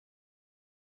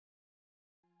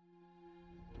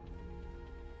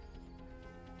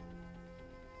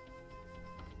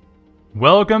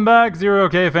Welcome back,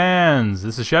 Zero-K fans!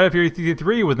 This is Shadow Fury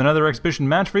 3 with another exhibition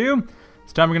match for you.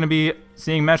 This time we're going to be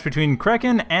seeing a match between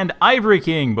Kraken and Ivory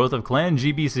King, both of Clan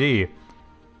GBC.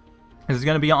 This is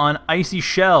going to be on Icy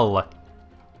Shell.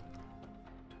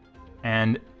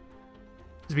 And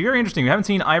this will be very interesting. We haven't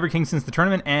seen Ivory King since the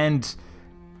tournament, and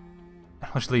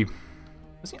actually, I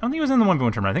don't think he was in the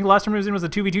 1v1 tournament. I think the last time he was in was the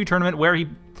 2v2 tournament where he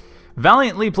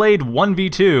valiantly played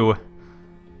 1v2,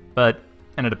 but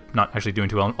ended up not actually doing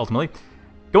too well ultimately.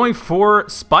 Going for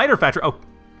Spider Factory. Oh,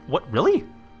 what? Really?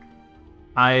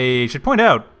 I should point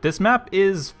out, this map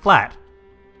is flat.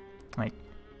 Like,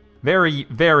 very,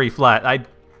 very flat. I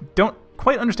don't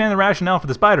quite understand the rationale for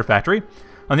the Spider Factory.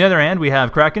 On the other hand, we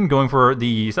have Kraken going for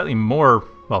the slightly more,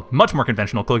 well, much more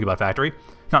conventional Cloaky Factory.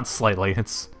 Not slightly,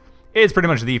 it's pretty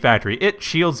much the factory. It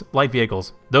shields light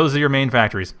vehicles. Those are your main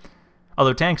factories.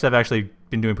 Although tanks have actually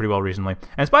been doing pretty well recently.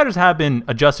 And spiders have been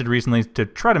adjusted recently to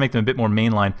try to make them a bit more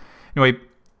mainline. Anyway,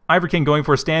 Ivory King going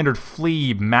for a standard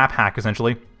flea map hack,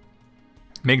 essentially.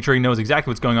 Making sure he knows exactly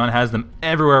what's going on, has them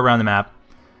everywhere around the map.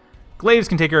 Glaives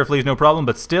can take care of fleas, no problem,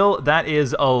 but still, that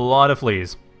is a lot of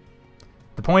fleas.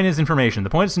 The point is information. The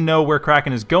point is to know where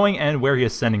Kraken is going and where he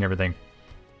is sending everything.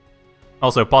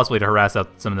 Also, possibly to harass out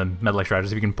some of the metal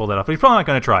strategies if you can pull that off, but he's probably not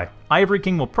going to try. Ivory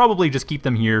King will probably just keep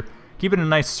them here, keep it in a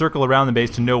nice circle around the base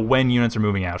to know when units are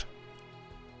moving out.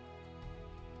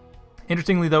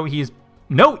 Interestingly, though, he's...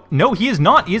 No, he is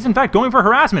not. He is, in fact, going for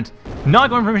harassment. Not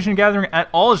going for mission gathering at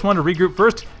all. Just wanted to regroup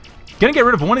first. Gonna get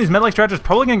rid of one of these metal extractors.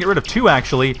 Probably gonna get rid of two,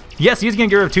 actually. Yes, he's gonna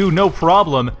get rid of two, no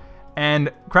problem.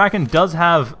 And Kraken does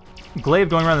have Glaive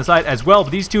going around the side as well,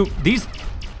 but these...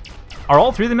 Are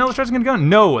all three of the metal extractors gonna go?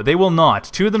 No, they will not.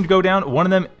 Two of them to go down, one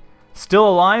of them still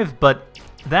alive, but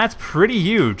that's pretty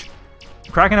huge.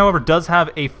 Kraken, however, does have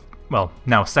a, well,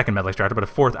 now a second metal extractor, but a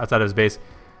fourth outside of his base.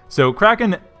 So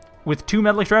Kraken with 2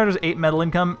 metal extractors, 8 metal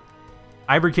income.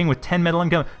 Ivory King with 10 metal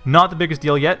income. Not the biggest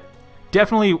deal yet.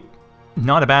 Definitely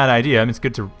not a bad idea. I mean, it's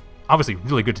good to, obviously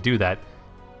really good to do that.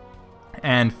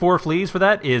 And 4 fleas for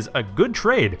that is a good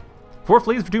trade. 4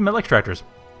 fleas for 2 metal extractors.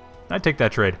 I'd take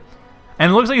that trade.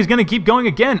 And it looks like he's going to keep going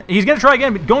again. He's going to try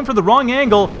again, but going for the wrong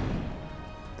angle.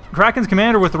 Kraken's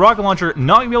commander with the rocket launcher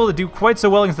not going to be able to do quite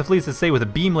so well against the fleas as, say, with a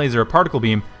beam laser or particle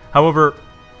beam. However,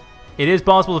 it is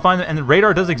possible to find them, and the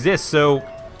radar does exist, so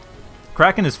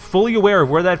Kraken is fully aware of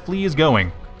where that flea is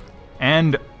going.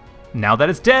 And now that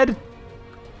it's dead,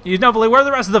 he's not fully aware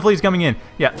the rest of the flea's coming in.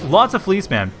 Yeah, lots of flea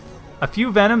spam. A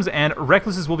few Venoms and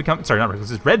Recluses will be coming. Sorry, not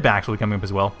Recluses. Redbacks will be coming up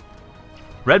as well.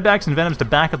 Redbacks and Venoms to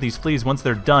back up these fleas once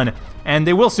they're done. And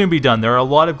they will soon be done. There are a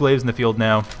lot of glaives in the field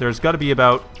now. There's got to be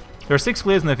about... There are 6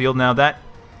 fleas in the field now. That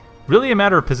really a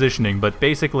matter of positioning, but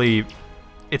basically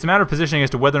it's a matter of positioning as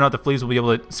to whether or not the fleas will be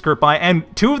able to skirt by. And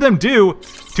 2 of them do.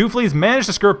 2 fleas manage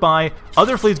to skirt by.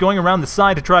 Other fleas going around the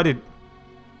side to try to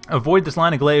avoid this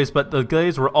line of glaives, but the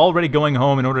glaives were already going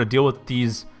home in order to deal with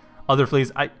these other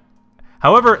fleas.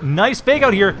 However, nice fake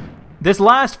out here. This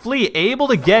last flea able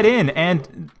to get in,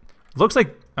 and looks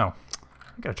like... Oh,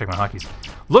 I gotta check my hotkeys.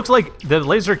 Looks like the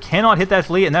laser cannot hit that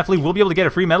flea, and that flea will be able to get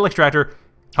a free metal extractor.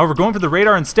 However, going for the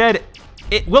radar instead,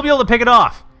 it will be able to pick it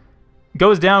off.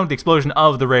 Goes down with the explosion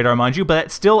of the radar, mind you, but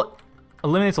that still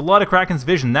eliminates a lot of Kraken's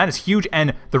vision. That is huge,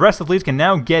 and the rest of the fleas can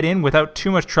now get in without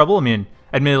too much trouble. I mean,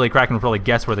 admittedly, Kraken will probably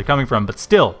guess where they're coming from, but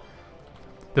still,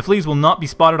 the fleas will not be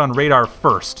spotted on radar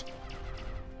first.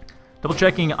 Double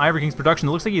checking Ivory King's production.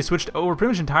 It looks like he switched over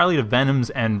pretty much entirely to Venoms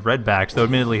and Redbacks, though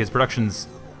admittedly his production's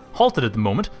halted at the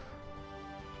moment.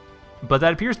 But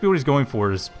that appears to be what he's going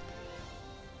for, is,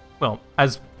 well,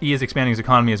 as he is expanding his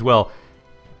economy as well.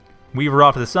 Weaver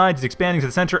off to the side, he's expanding to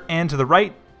the center and to the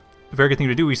right. A very good thing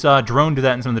to do. We saw Drone do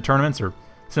that in some of the tournaments, or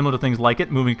similar to things like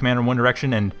it, moving commander in one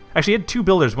direction, and actually he had 2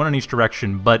 builders, one in each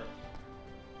direction, but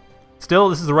still,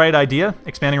 this is the right idea,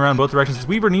 expanding around both directions. This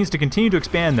Weaver needs to continue to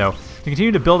expand, though, to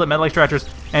continue to build up metal extractors,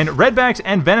 and Redbacks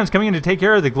and Venoms coming in to take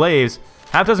care of the glaives.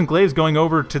 Half dozen glaives going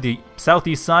over to the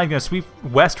southeast side, going to sweep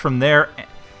west from there.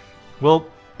 We'll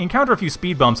encounter a few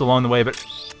speed bumps along the way, but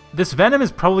this Venom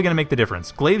is probably going to make the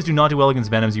difference. Glaives do not do well against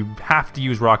Venoms. You have to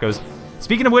use Rockos.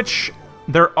 Speaking of which,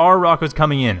 there are Rockos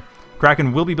coming in.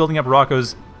 Kraken will be building up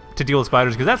Rockos to deal with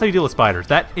spiders, because that's how you deal with spiders.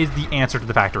 That is the answer to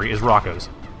the factory, is Rockos.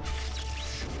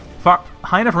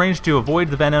 High enough range to avoid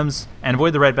the Venoms and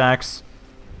avoid the Redbacks.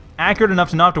 Accurate enough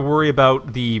to not have to worry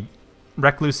about the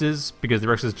Recluses, because the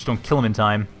Recluses just don't kill them in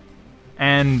time.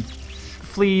 And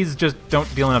fleas just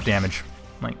don't deal enough damage.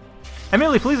 Like,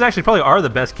 admittedly, fleas actually probably are the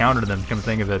best counter to them, come to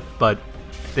think of it, but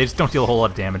they just don't deal a whole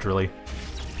lot of damage, really.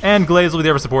 And Glaives will be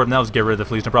there for support, and that'll just get rid of the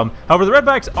fleas, no problem. However, the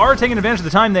Redbacks are taking advantage of the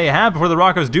time they have before the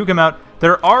Rockos do come out.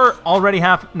 There are already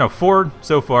 4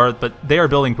 so far, but they are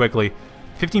building quickly.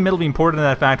 15 metal being poured into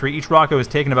that factory. Each Rocco has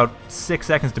taken about 6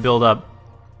 seconds to build up.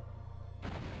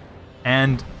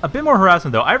 And a bit more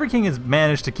harassment, though. Ivory King has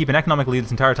managed to keep an economic lead this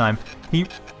entire time. He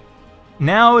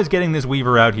now is getting this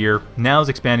Weaver out here. Now is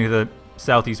expanding to the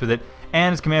southeast with it.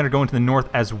 And his commander going to the north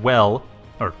as well.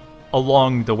 Or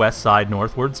along the west side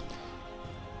northwards.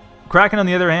 Kraken, on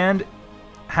the other hand,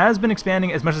 has been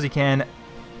expanding as much as he can,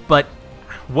 but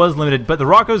was limited. But the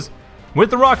Roccos, with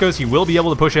the Roccos, he will be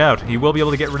able to push out. He will be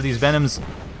able to get rid of these Venoms.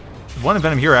 One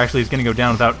Venom here actually is going to go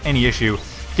down without any issue.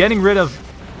 Getting rid of...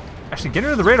 Actually, getting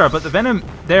rid of the radar, but the Venom...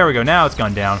 There we go, now it's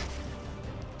gone down.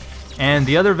 And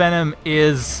the other Venom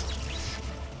is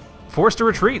forced to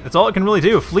retreat. That's all it can really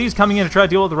do. Fleas coming in to try to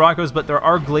deal with the Roccos, but there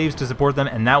are Glaives to support them,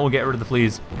 and that will get rid of the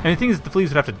Fleas. And the thing is, the Fleas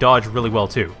would have to dodge really well,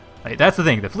 too. Like, that's the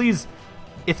thing. The Fleas,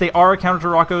 if they are a counter to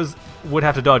Roccos, would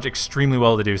have to dodge extremely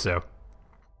well to do so.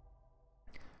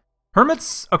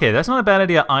 Hermits, okay, that's not a bad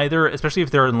idea either, especially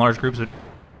if they're in large groups, but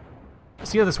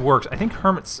see how this works. I think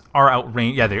Hermits are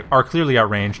outranged. Yeah, they are clearly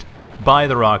outranged by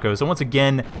the Roccos. So once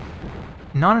again,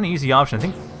 not an easy option. I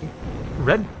think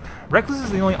Reckless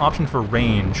is the only option for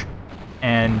range,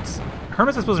 and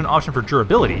Hermits, I suppose, are an option for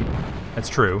durability. That's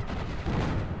true.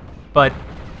 But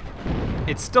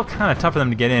it's still kind of tough for them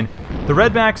to get in. The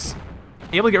Redbacks,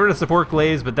 able to get rid of support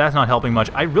Glaives, but that's not helping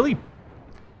much. I really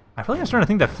am starting to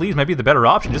think that Fleas might be the better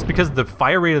option, just because of the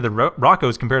fire rate of the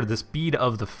Roccos compared to the speed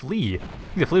of the Flea. I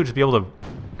think the Flea would just be able to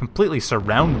completely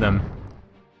surround them,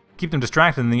 keep them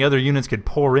distracted, and the other units could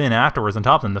pour in afterwards on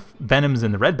top of them. The Venoms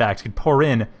and the Redbacks could pour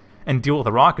in and deal with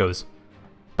the Roccos.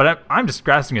 But I'm just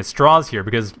grasping at straws here,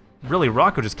 because really,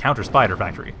 Rocco just counters Spider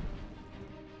Factory.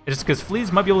 It's just because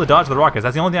Fleas might be able to dodge the Roccos.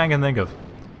 That's the only thing I can think of.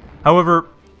 However,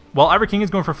 while Ivory King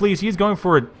is going for Fleas, he's going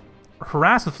for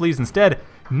harass with Fleas instead.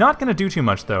 Not going to do too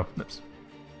much, though. Oops.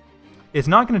 It's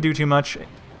not going to do too much.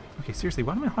 Okay, seriously,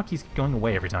 why do my hotkeys keep going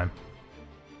away every time?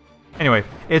 Anyway,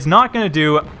 it's not going to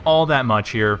do all that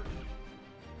much here.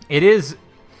 It is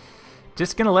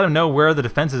just going to let him know where the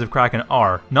defenses of Kraken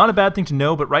are. Not a bad thing to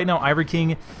know, but right now Ivory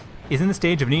King is in the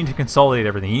stage of needing to consolidate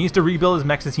everything. He needs to rebuild his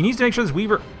mexes. He needs to make sure this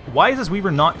Weaver... Why is this Weaver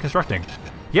not constructing?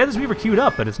 He has this Weaver queued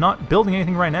up, but it's not building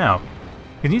anything right now.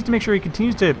 He needs to make sure he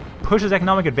continues to push his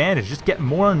economic advantage, just get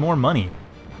more and more money.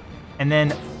 And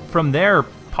then from there,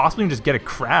 possibly just get a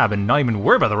crab and not even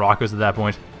worry about the Roccos at that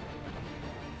point.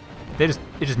 It's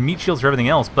just meat shields for everything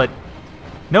else, but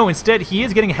no, instead he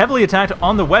is getting heavily attacked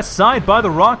on the west side by the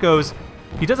Roccos.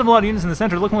 He does have a lot of units in the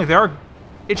center looking like they are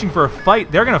itching for a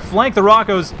fight. They're going to flank the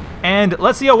Roccos, and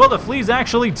let's see how well the Fleas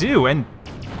actually do. And,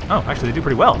 oh, actually they do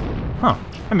pretty well. Huh,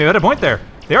 I mean, I had a point there.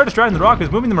 They are distracting the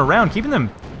Roccos, moving them around, keeping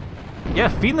them, yeah,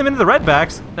 feeding them into the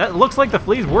Redbacks. That looks like the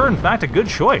Fleas were, in fact, a good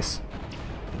choice.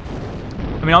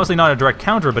 I mean, obviously not a direct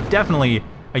counter, but definitely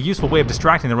a useful way of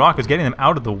distracting the Roccos, getting them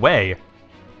out of the way.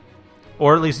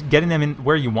 Or at least getting them in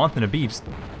where you want them to be. Just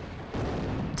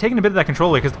taking a bit of that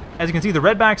control away, because as you can see, the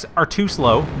Redbacks are too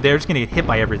slow. They're just going to get hit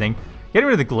by everything. Getting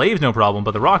rid of the Glaives, no problem,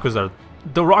 but the Roccos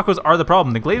are the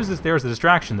problem. The Glaives is there as a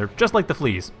distraction. They're just like the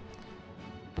Fleas.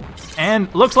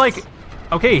 And looks like,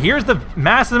 okay, here's the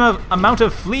massive amount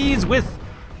of Fleas with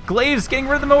Glaives, getting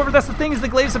rid of them over. That's the thing, is the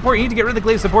Glaive support. You need to get rid of the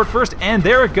Glaive support first, and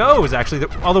there it goes, actually.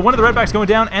 Although one of the Redbacks going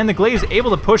down, and the Glaives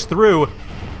able to push through.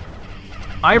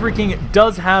 Ivory King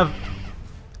does have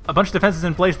a bunch of defenses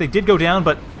in place. They did go down,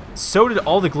 but so did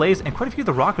all the Glaives, and quite a few of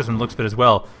the Roccos from the looks of it as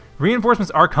well.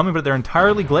 Reinforcements are coming, but they're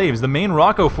entirely Glaives. The main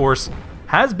Rocco force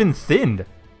has been thinned.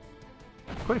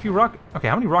 Quite a few Okay,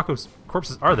 how many Rocco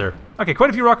corpses are there? Okay,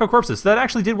 quite a few Rocco corpses, so that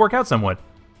actually did work out somewhat.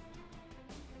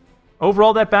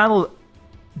 Overall, that battle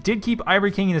did keep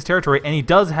Ivory King in his territory, and he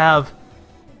does have...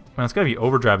 Well, it's got to be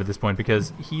overdrive at this point,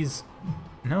 because he's...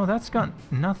 No, that's got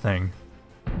nothing.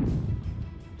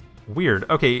 Weird.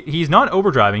 Okay, he's not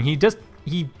overdriving.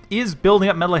 He is building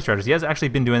up metal extractors. He has actually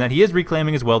been doing that. He is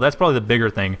reclaiming as well. That's probably the bigger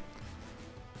thing.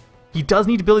 He does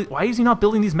need to build... Why is he not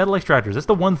building these metal extractors? That's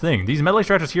the one thing. These metal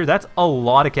extractors here, that's a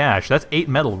lot of cash. That's 8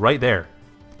 metal right there.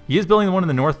 He is building the one in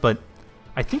the north, but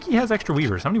I think he has extra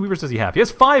weavers. How many weavers does he have? He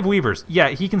has 5 weavers. Yeah,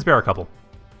 he can spare a couple.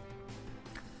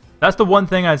 That's the one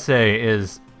thing I'd say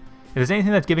is, if there's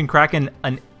anything that's giving Kraken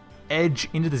an edge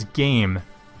into this game,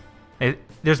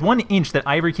 there's 1 inch that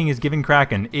Ivory King is giving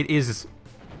Kraken. It is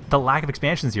the lack of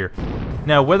expansions here.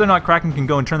 Now, whether or not Kraken can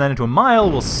go and turn that into a mile,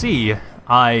 we'll see.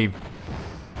 I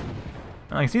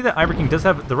can see that Ivory King does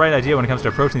have the right idea when it comes to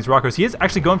approaching these Roccos. He is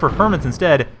actually going for Hermits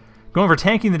instead, going for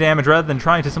tanking the damage rather than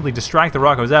trying to simply distract the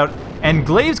Roccos out. And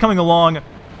Glaives coming along. On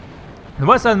the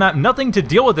west side of the map, nothing to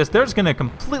deal with this. They're just going to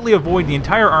completely avoid the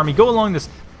entire army, go along this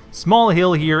small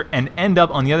hill here, and end up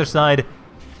on the other side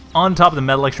on top of the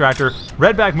metal extractor.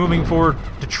 Redback moving forward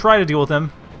to try to deal with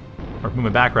them. Or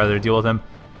moving back, rather, to deal with them.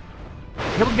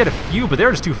 able to get a few, but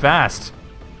they're just too fast.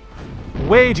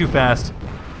 Way too fast.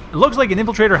 It looks like an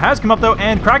infiltrator has come up, though,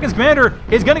 and Kraken's commander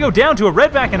is going to go down to a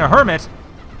redback and a hermit.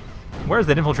 Where's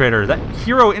that infiltrator? That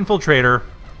hero infiltrator.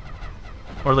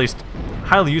 Or at least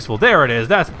highly useful. There it is.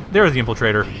 There's the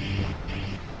infiltrator.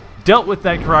 Dealt with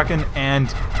that Kraken, and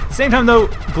at the same time, though,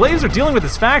 Glaives are dealing with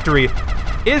this factory.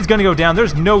 It is going to go down.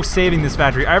 There's no saving this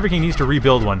factory. Ivory King needs to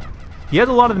rebuild one. He has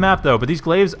a lot of the map, though, but these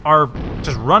Glaives are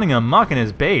just running amok in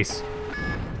his base.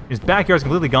 His backyard's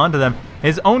completely gone to them.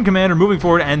 His own commander moving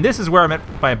forward, and this is where I'm at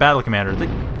by a battle commander.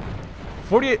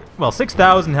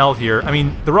 6,000 health here. I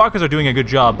mean, the Rockets are doing a good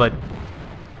job, but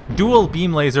dual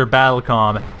beam laser battle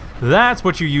comm, that's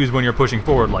what you use when you're pushing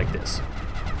forward like this.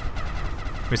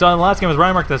 We saw in the last game with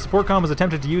Reinmark that support comm was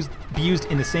attempted to be used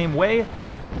in the same way.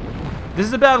 This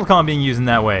is a battle comm being used in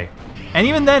that way. And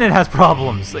even then it has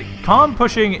problems. Like, comm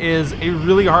pushing is a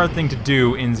really hard thing to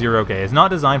do in 0K. It's not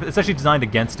designed, it's actually designed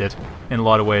against it in a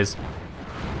lot of ways.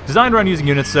 Designed around using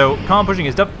units, so comm pushing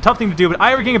is a tough thing to do, but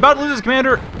Ivory King about to lose his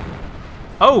commander.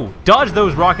 Oh, dodged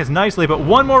those rockets nicely, but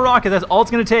one more rocket, that's all it's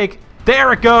going to take.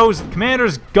 There it goes. The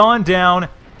commander's gone down.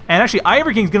 And actually,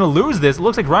 Ivory King's going to lose this. It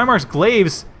looks like Reinmark's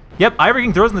Glaives. Yep, Ivory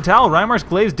King throws in the towel. Reinmark's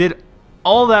Glaives did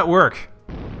all that work.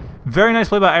 Very nice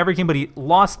play by Ivory King, but he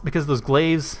lost because of those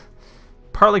Glaives.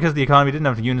 Partly because the economy didn't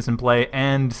have the units in play,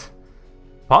 and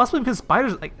possibly because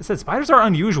spiders, like I said, spiders are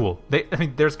unusual. I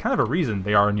mean, there's kind of a reason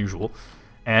they are unusual.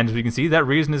 And as we can see, that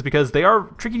reason is because they are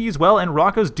tricky to use well, and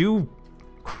Rockos do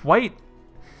quite,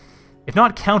 if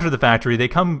not counter the factory, they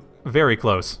come very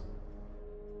close.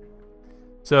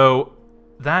 So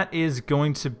that is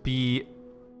going to be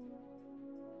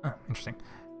interesting.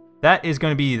 That is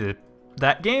going to be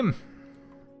that game.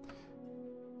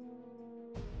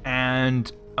 And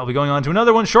I'll be going on to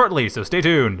another one shortly, so stay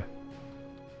tuned.